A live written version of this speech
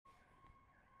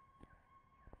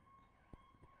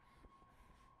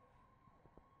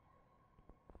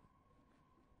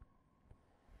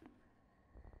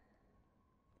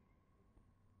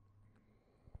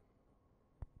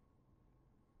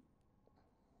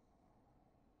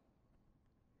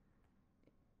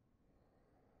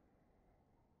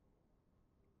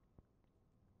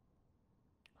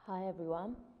Hi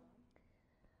everyone.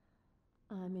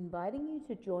 I'm inviting you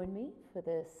to join me for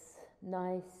this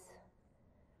nice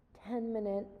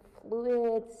 10-minute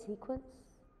fluid sequence.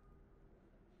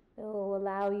 It will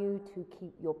allow you to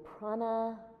keep your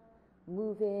prana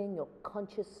moving, your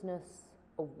consciousness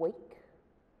awake.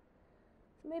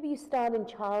 So maybe you start in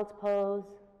child's pose,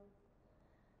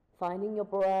 finding your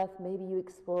breath. Maybe you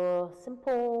explore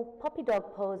simple puppy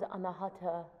dog pose,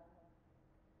 anahata.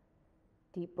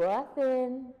 Deep breath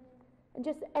in. And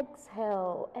just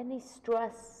exhale any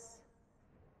stress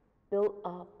built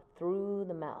up through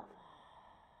the mouth.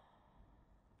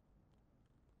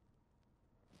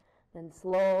 Then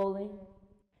slowly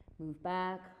move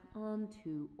back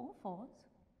onto all fours.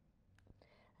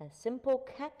 A simple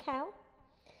cat-cow.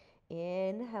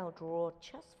 Inhale, draw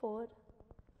chest forward.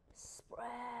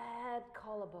 Spread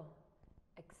collarbone.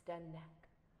 Extend neck.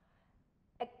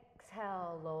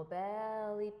 Exhale, lower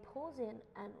belly pulls in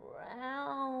and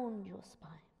round your spine.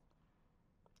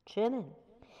 Chin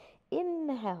in.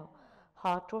 Inhale,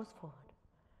 heart draws forward.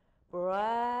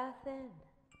 Breath in.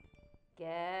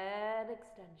 Get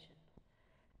extension.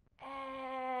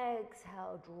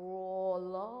 Exhale, draw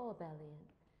lower belly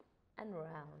in and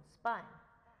round spine.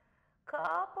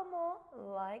 Couple more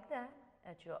like that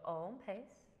at your own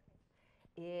pace.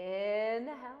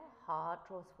 Inhale, heart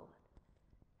draws forward.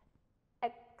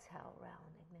 Exhale,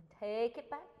 rounding. Then take it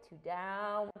back to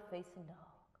downward facing dog.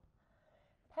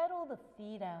 Pedal the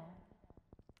feet out.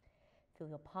 Feel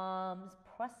your palms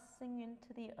pressing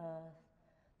into the earth.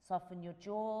 Soften your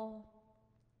jaw,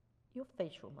 your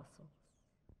facial muscles.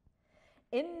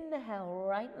 Inhale,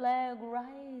 right leg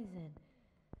rising.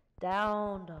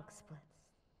 Down dog splits.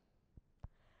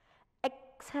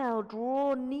 Exhale,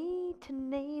 draw knee to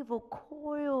navel,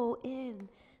 coil in.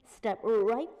 Step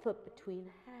right foot between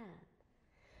hands.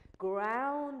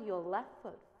 Ground your left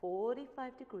foot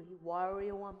 45-degree,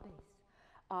 warrior one base.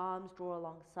 Arms draw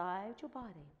alongside your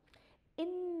body.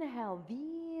 Inhale,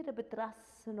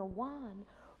 Virabhadrasana 1,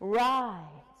 rise.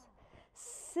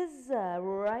 Scissor,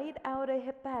 right outer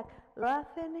hip back,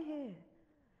 breath in here.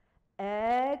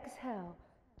 Exhale,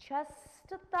 chest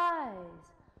to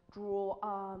thighs, draw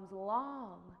arms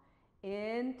long,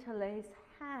 interlace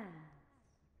hands.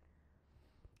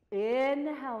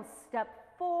 Inhale,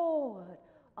 step forward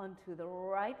onto the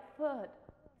right foot,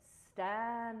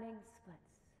 standing splits.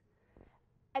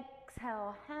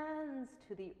 Exhale, hands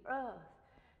to the earth,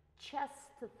 chest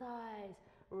to thighs,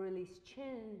 release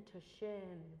chin to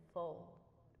shin, fold.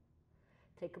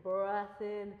 Take a breath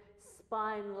in,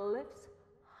 spine lifts,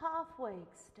 halfway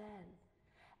extend.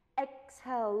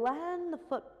 Exhale, land the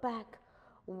foot back,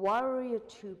 warrior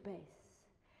two base.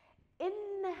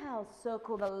 Inhale,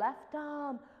 circle the left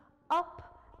arm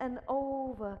up and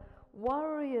over,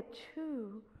 warrior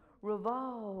two,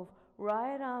 revolve,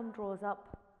 right arm draws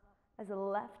up as the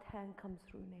left hand comes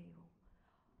through navel.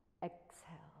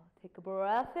 Exhale, take a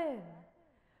breath in.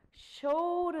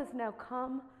 Shoulders now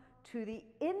come to the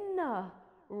inner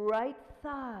right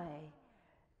thigh.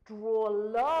 Draw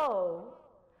low,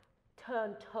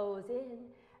 turn toes in,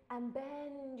 and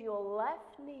bend your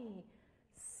left knee,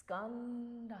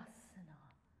 Skandasana.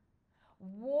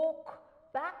 Walk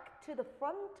back to the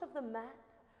front of the mat.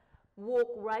 Walk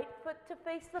right foot to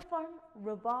face the front,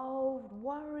 revolved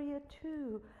warrior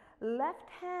two. Left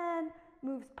hand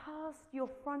moves past your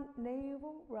front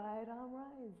navel, right arm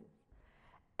rises.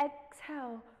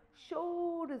 Exhale,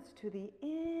 shoulders to the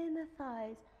inner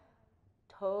thighs.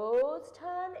 Toes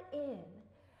turn in,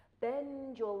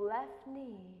 bend your left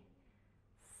knee,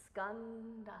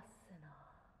 Skandasana.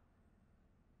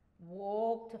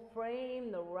 Walk to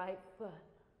frame the right foot.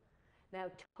 Now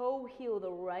toe heel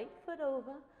the right foot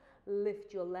over,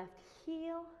 lift your left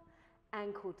heel,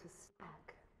 ankle to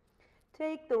stack.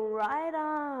 Take the right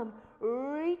arm,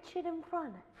 reach it in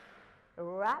front.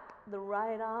 Wrap the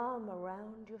right arm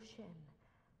around your shin.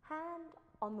 Hand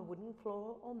on the wooden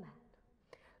floor or mat.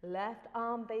 Left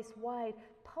arm base wide,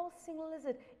 pulsing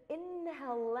lizard.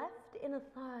 Inhale, left inner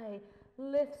thigh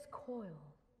lifts coil.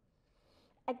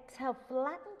 Exhale,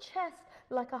 flatten chest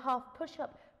like a half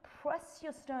push-up. Press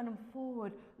your sternum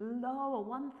forward, lower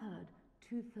 1/3,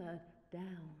 2/3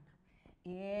 down.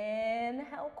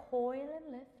 Inhale, coil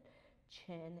and lift,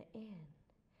 chin in.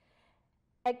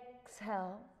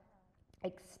 Exhale,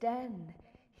 extend,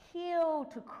 heel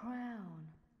to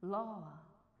crown, lower.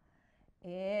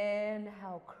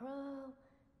 Inhale, crow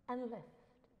and lift.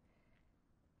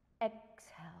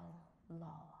 Exhale,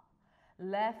 lower.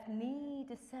 Left knee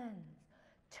descends.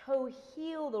 Toe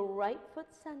heel the right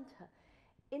foot center.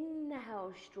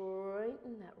 Inhale,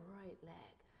 straighten that right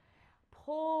leg.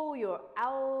 Pull your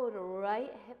outer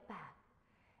right hip back.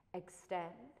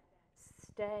 Extend,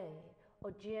 step stay,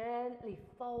 or gently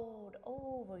fold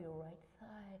over your right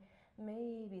thigh.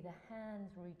 Maybe the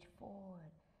hands reach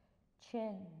forward,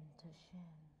 chin to shin.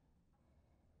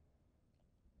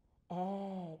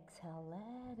 Exhale,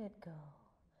 let it go.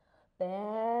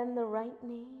 Bend the right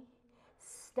knee,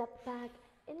 step back,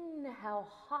 inhale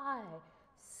high,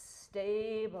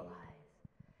 stabilize.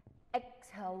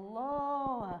 Exhale,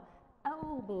 lower,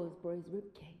 elbows brace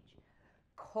ribcage.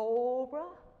 Cobra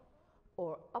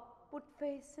or upward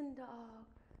facing dog.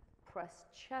 Press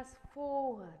chest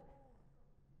forward,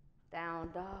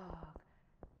 down dog.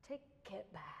 Take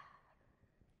it back.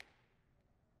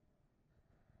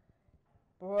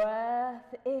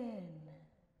 Breath in.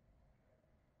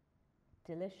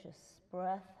 Delicious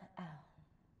breath out.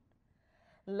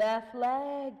 Left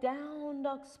leg down,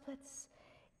 dog splits.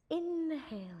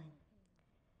 Inhaling.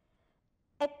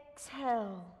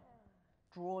 Exhale.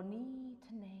 Draw knee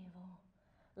to navel.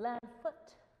 Land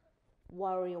foot.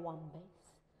 Warrior one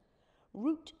base.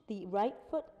 Root the right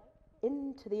foot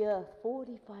into the earth,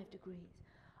 45 degrees.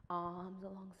 Arms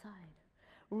alongside.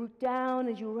 Root down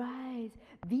as you rise.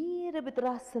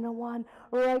 Virabhadrasana one.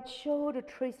 Right shoulder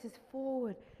traces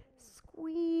forward.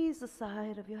 Squeeze the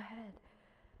side of your head.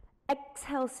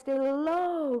 Exhale, stay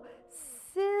low.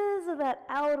 Scissor that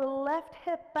outer left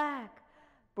hip back.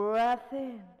 Breath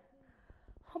in.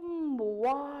 Humble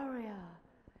warrior.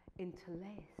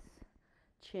 Interlace.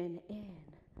 Chin in.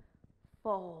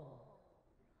 Fold.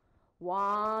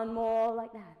 One more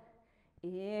like that.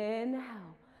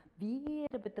 Inhale.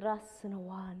 Virabhadrasana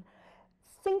one.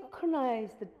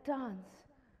 Synchronize the dance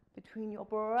between your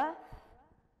breath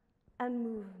and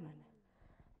movement.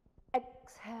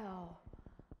 Exhale.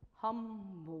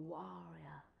 Humble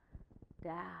warrior.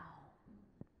 Down.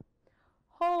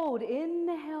 Hold.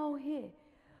 Inhale here.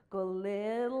 Go a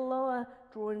little lower,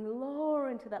 drawing lower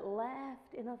into that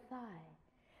left inner thigh.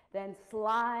 Then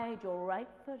slide your right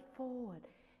foot forward.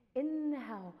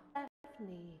 Inhale, left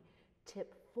knee,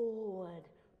 tip forward,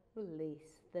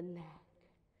 release the neck.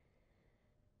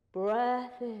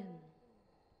 Breath in,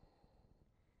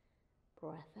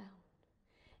 breath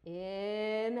out.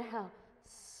 Inhale,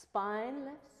 spine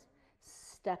lifts,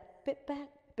 step it back,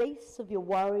 base of your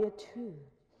warrior two.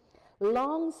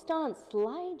 Long stance,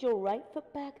 slide your right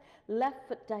foot back, left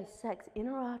foot dissects,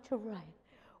 inner arch of right.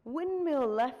 Windmill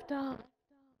left arm,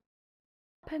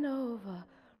 up and over,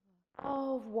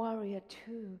 of warrior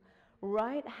two.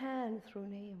 Right hand through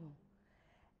navel.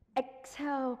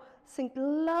 Exhale, sink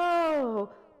low,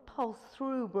 pulse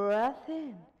through, breath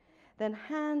in. Then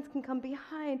hands can come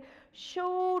behind,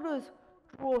 shoulders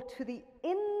draw to the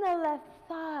inner left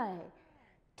thigh.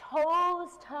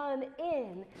 Toes turn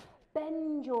in,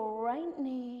 bend your right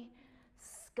knee,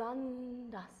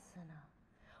 Skandasana.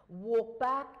 Walk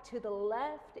back to the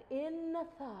left inner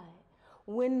thigh.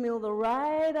 Windmill the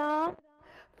right arm,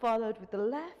 followed with the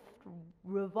left,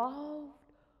 revolved,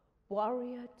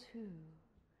 warrior two.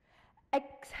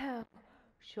 Exhale,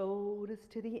 shoulders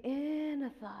to the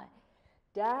inner thigh,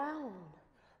 down,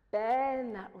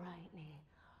 bend that right knee,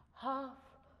 half,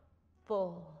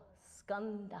 full,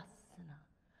 Skandasana.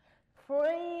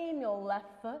 Frame your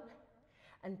left foot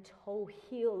and toe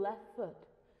heel left foot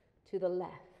to the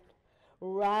left.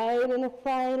 Right inner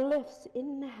thigh lifts,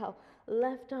 inhale,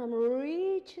 left arm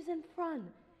reaches in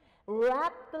front.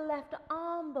 Wrap the left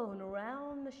arm bone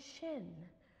around the shin.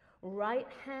 Right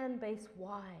hand base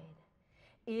wide.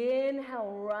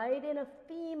 Inhale, right inner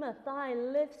femur thigh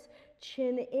lifts,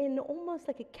 chin in, almost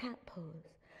like a cat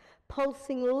pose.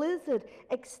 Pulsing lizard,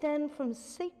 extend from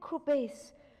sacral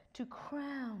base to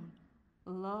crown.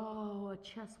 Lower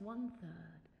chest 1/3,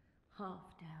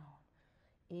 half down.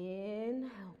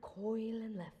 Inhale, coil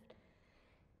and lift.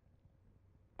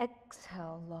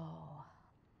 Exhale, low.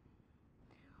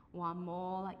 One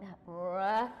more like that.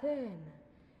 Breath in.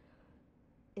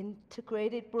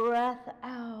 Integrated breath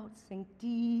out. Sink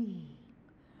deep.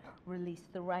 Release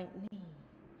the right knee.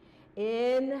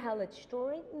 Inhale, let's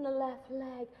straighten the left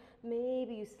leg.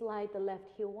 Maybe you slide the left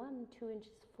heel 1, 2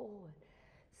 inches forward.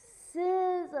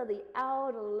 Scissor the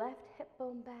outer left hip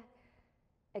bone back.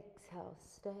 Exhale,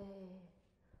 stay.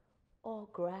 Or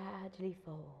gradually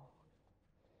fold.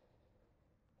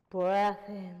 Breath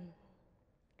in.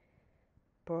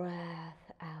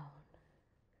 Breath out.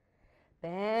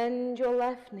 Bend your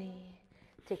left knee.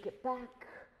 Take it back.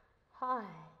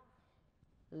 High.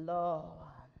 Low.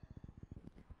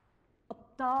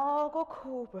 Up dog or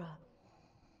cobra.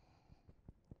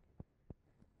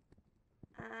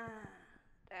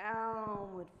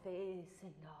 Downward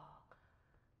facing dog.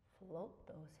 Float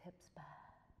those hips back.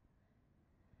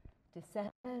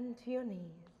 Descend to your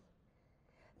knees.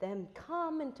 Then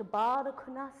come into Baddha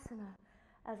Konasana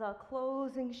as our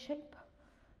closing shape,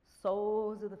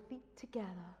 soles of the feet together.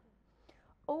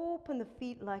 Open the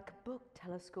feet like a book,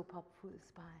 telescope up through the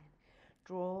spine.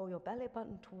 Draw your belly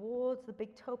button towards the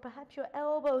big toe, perhaps your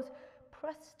elbows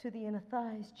press to the inner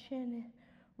thighs, chin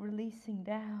releasing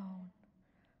down,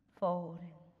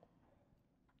 folding.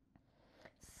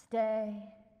 Stay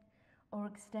or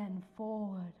extend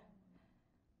forward.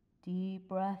 Deep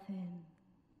breath in,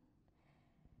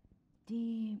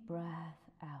 deep breath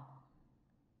out.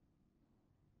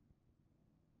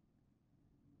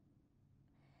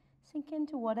 Sink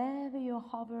into whatever you're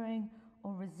hovering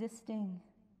or resisting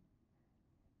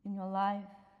in your life.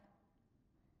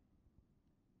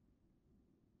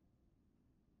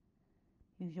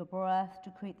 Use your breath to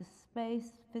create the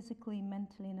space physically,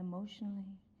 mentally, and emotionally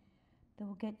that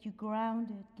will get you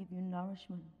grounded, give you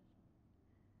nourishment.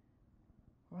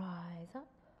 Rise up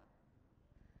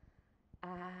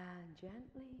and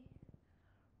gently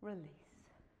release.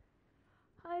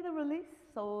 Either release,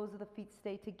 soles of the feet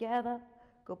stay together,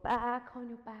 go back on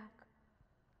your back.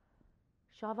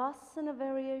 Shavasana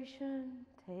variation,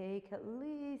 take at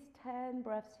least 10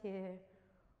 breaths here,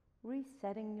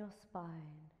 resetting your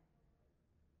spine.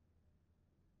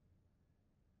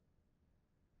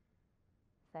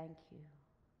 Thank you.